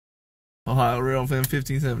Ohio Rail Fan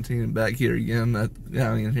 1517 back here again at the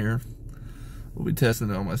county in here. We'll be testing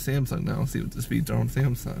it on my Samsung now, see what the speeds are on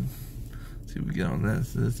Samsung. See what we get on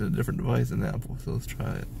this. This is a different device than Apple, so let's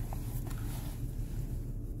try it.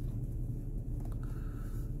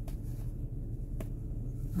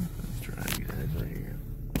 Let's try it, guys, right here.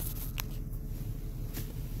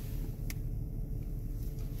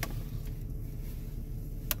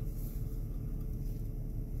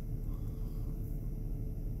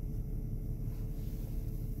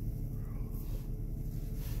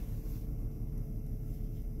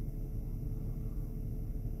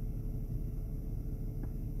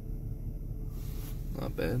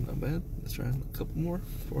 Not bad, not bad. Let's try a couple more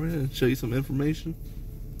for you and show you some information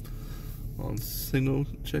on Single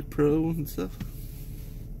Check Pro and stuff.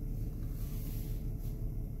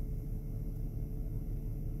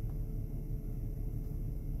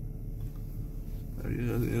 There you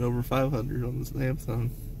go, get over 500 on the Samsung.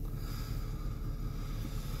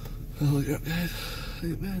 Oh, look up, guys.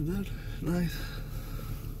 Ain't bad, dude. Nice.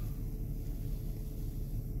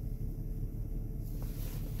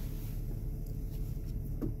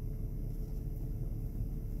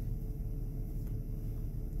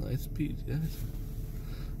 Nice speed, guys.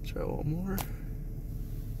 Try one more.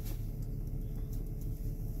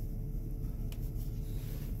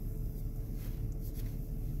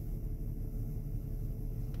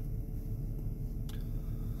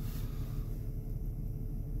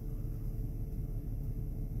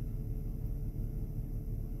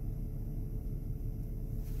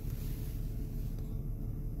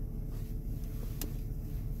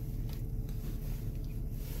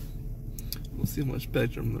 We'll see how much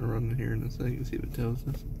spectrum I'm going to run in here in a second, see if it tells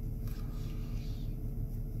us.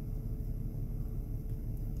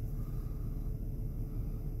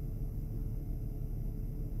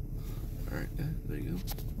 Alright, guys, there you go.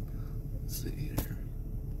 Let's see here.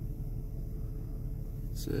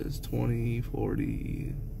 It says 20,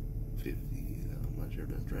 40, 50. I'm not sure if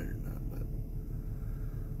that's right or not, but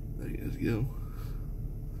there you guys go.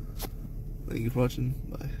 Thank you for watching.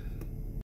 Bye.